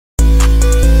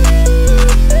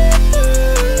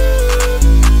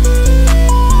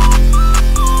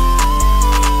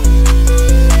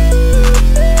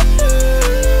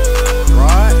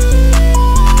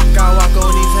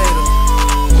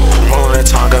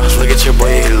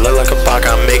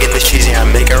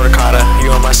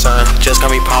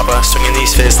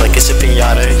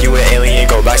nada. You an alien,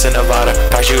 go back to Nevada.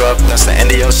 Pack you up, that's the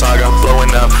end of your saga.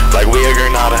 Blowing up like we a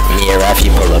Granada. Me and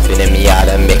Rafi pull up in a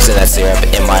Miata, mixing that syrup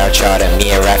in my horchata.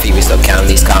 Me and Rafi, we still counting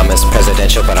these commas.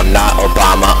 Presidential, but I'm not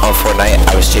Obama. On Fortnite,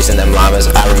 I was chasing them llamas.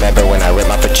 I remember when I ripped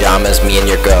my pajamas. Me and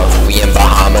your girl, we in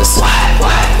Bahamas.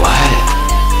 What?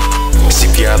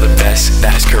 C.P.R. the best,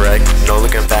 that is correct. No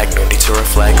looking back, no need to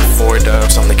reflect. 4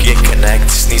 dubs on the Get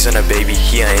Connect. Sneeze on a baby,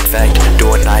 he ain't infect.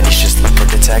 Doing 90s, just look at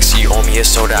the text. You owe me a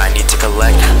soda, I need to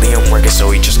collect. Liam working,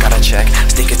 so he just gotta check.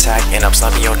 Sneak attack, and I'm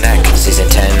slapping your neck. Season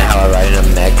 10, how I ride in a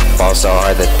mech. Ball so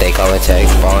hard that they call it tech.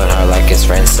 Ballin' hard like his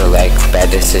friends select.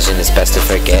 Bad decision, it's best to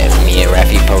forget. Me and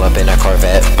Rafi pull up in a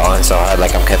Corvette. Ballin' so hard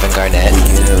like I'm Kevin Garnett. We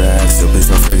get it racks, so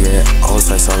please don't forget. Always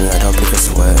like something I don't break a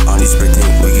sweat. On these birthday,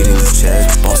 we getting these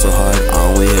checks. Ball so hard, I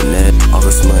don't wait a net. All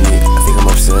this money, I think I'm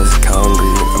obsessed. Counting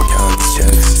green, I'm counting these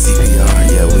checks. C.P.R,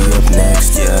 yeah, we up next.